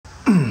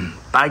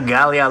By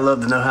golly, I love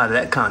to know how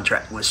that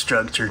contract was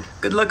structured.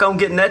 Good luck on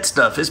getting that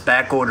stuff. It's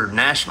back ordered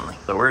nationally.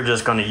 So we're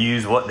just going to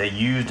use what they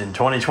used in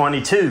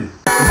 2022.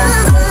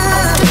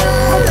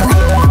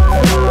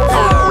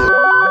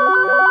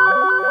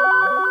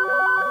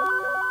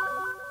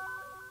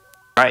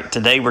 All right,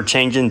 today we're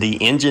changing the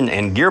engine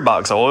and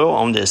gearbox oil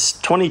on this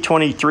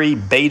 2023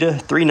 Beta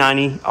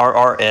 390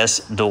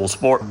 RRS Dual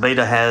Sport.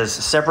 Beta has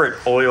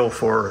separate oil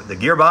for the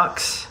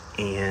gearbox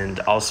and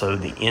also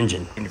the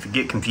engine. And if you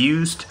get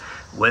confused,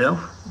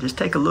 well, just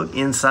take a look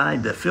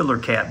inside the filler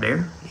cap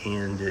there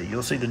and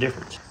you'll see the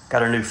difference.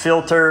 Got our new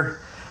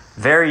filter,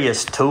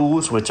 various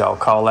tools, which I'll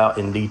call out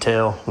in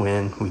detail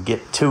when we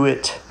get to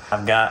it.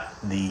 I've got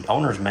the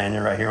owner's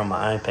manual right here on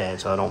my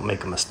iPad so I don't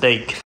make a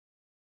mistake.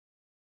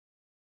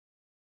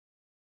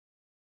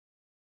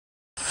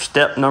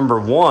 Step number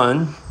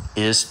 1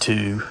 is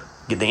to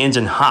get the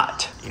engine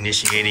hot.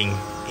 Initiating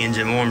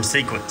engine warm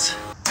sequence.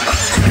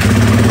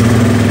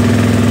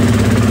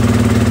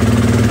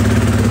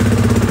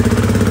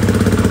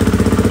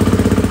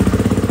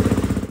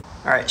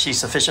 All right, she's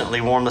sufficiently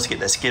warm. Let's get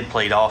that skid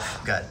plate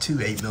off. Got two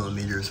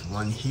 8mm,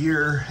 one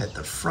here at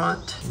the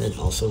front, and then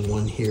also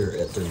one here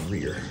at the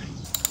rear.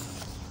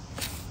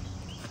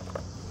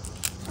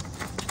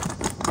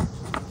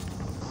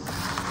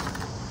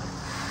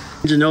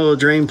 Engine oil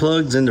drain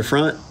plugs in the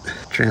front,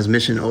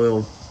 transmission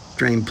oil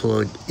drain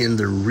plug in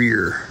the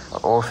rear.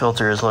 The oil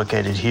filter is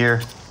located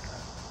here.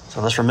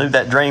 So let's remove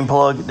that drain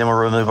plug, then we'll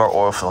remove our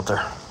oil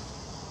filter.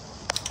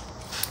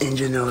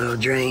 Engine oil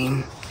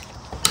drain.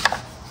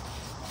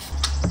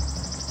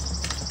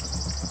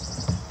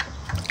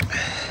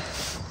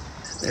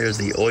 There's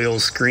the oil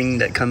screen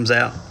that comes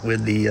out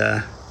with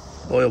the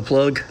oil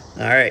plug.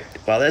 All right,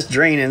 while that's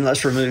draining,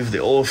 let's remove the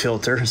oil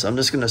filter. So I'm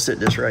just gonna sit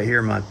this right here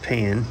in my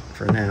pan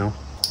for now.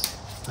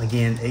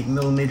 Again,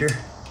 8mm.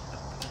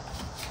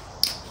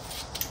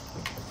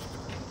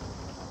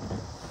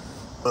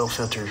 Oil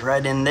filter's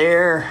right in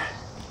there.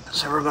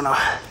 So we're gonna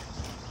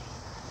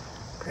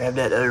grab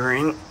that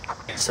O-ring.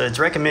 So it's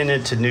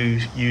recommended to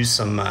use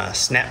some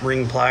snap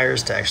ring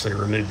pliers to actually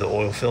remove the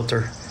oil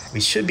filter. We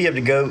should be able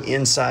to go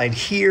inside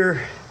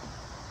here,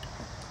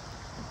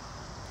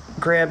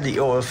 grab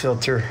the oil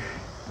filter,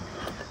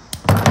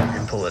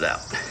 and pull it out.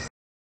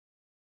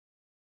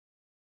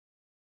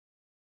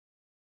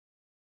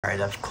 All right,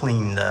 I've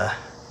cleaned the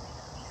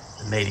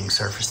mating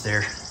surface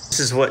there. This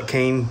is what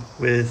came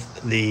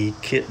with the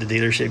kit the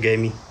dealership gave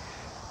me.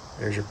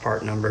 There's your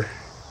part number.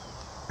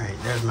 All right,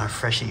 there's my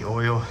freshy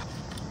oil.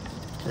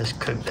 Just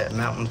coat that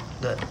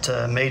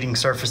mating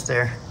surface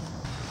there.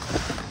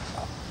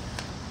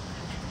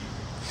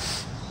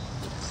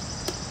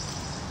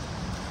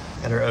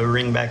 Got our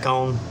O-ring back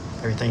on.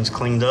 Everything's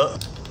cleaned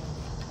up.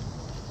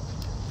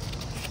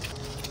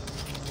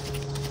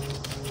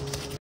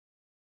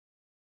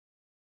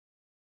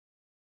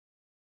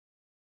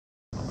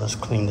 Let's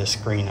clean this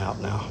screen out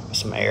now with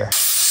some air.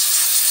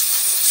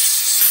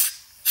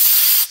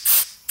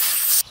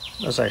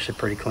 That's actually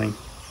pretty clean.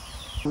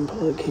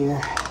 Look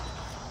here.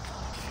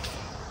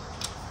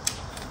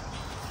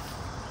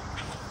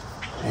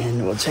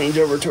 And we'll change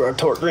over to our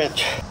torque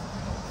wrench.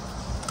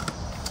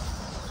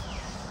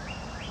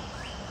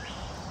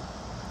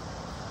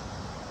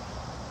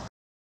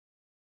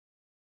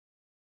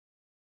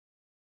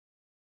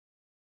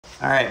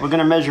 All right, we're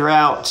gonna measure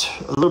out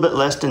a little bit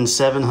less than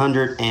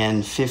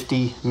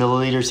 750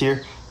 milliliters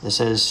here. It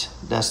says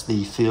that's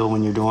the fill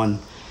when you're doing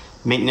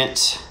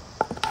maintenance.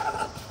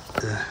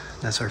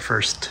 That's our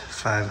first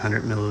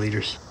 500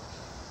 milliliters.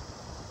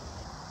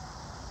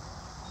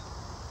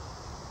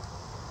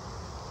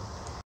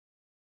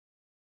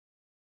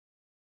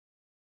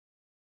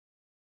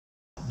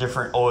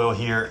 Different oil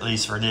here, at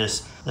least for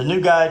this. The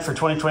new guide for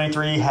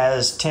 2023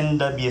 has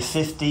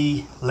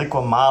 10W50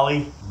 liquid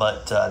moly,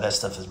 but that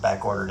stuff is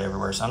back ordered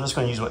everywhere. So I'm just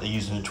gonna use what they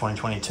use in the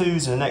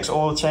 2022s. In the next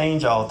oil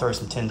change, I'll throw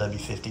some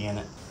 10W50 in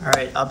it. All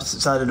right, opposite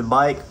side of the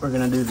bike, we're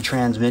gonna do the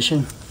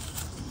transmission.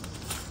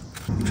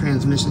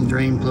 Transmission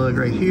drain plug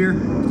right here.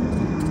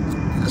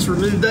 Let's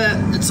remove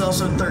that. It's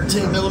also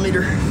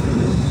 13mm.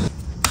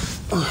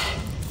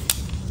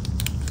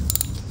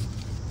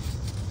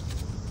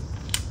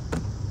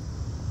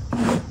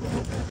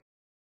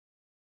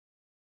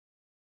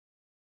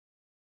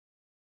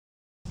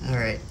 All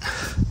right,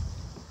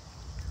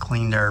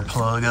 cleaned our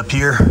plug up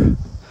here.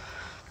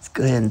 Let's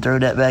go ahead and throw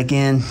that back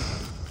in.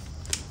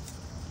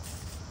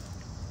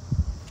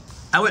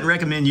 I wouldn't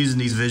recommend using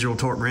these visual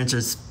torque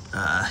wrenches,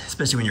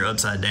 especially when you're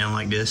upside down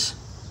like this.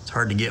 It's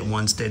hard to get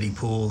one steady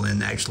pull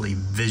and actually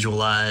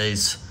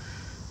visualize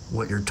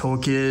what your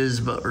torque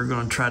is, but we're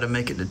gonna try to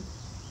make it to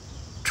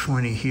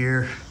 20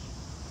 here.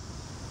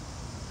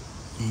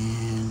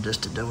 And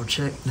just to double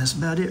check, that's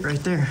about it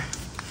right there.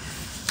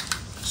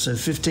 So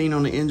 15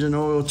 on the engine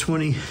oil,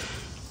 20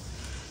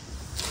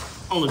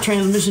 on the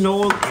transmission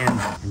oil,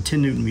 and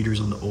 10 Newton meters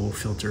on the oil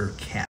filter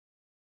cap.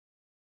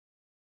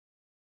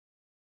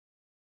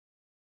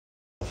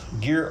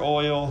 Gear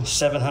oil,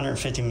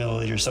 750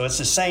 milliliters. So it's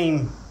the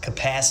same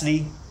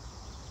capacity.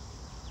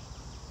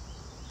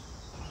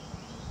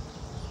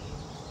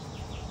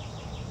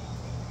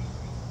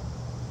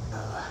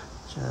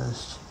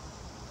 Just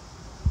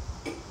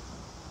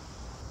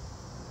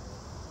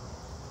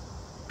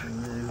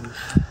remove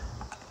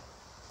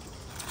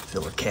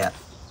filler cap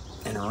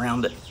and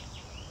around it.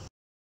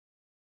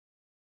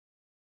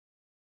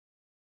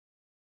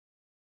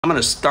 I'm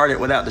going to start it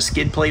without the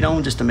skid plate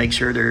on just to make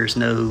sure there's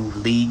no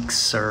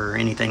leaks or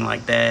anything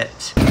like that.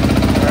 Just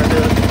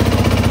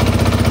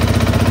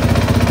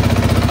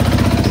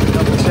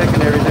double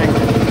checking everything.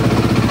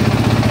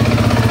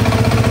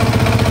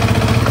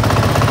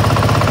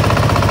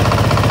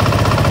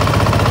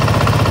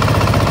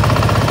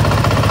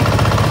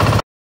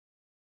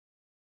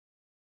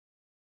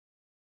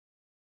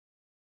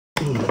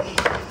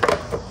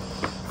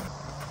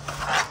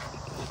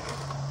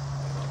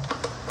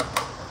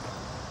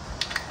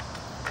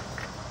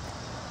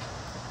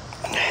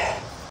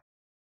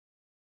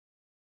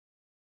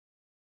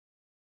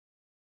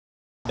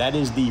 That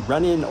is the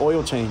run-in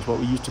oil change, what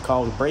we used to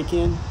call the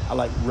break-in. I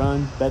like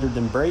run better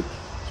than break.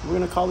 So we're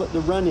gonna call it the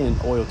run-in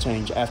oil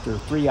change after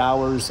 3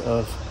 hours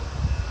of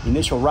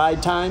initial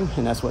ride time,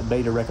 and that's what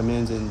Beta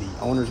recommends in the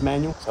owner's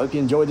manual. So I hope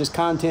you enjoyed this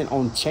content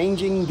on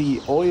changing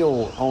the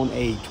oil on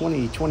a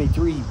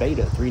 2023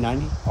 Beta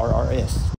 390 RRS.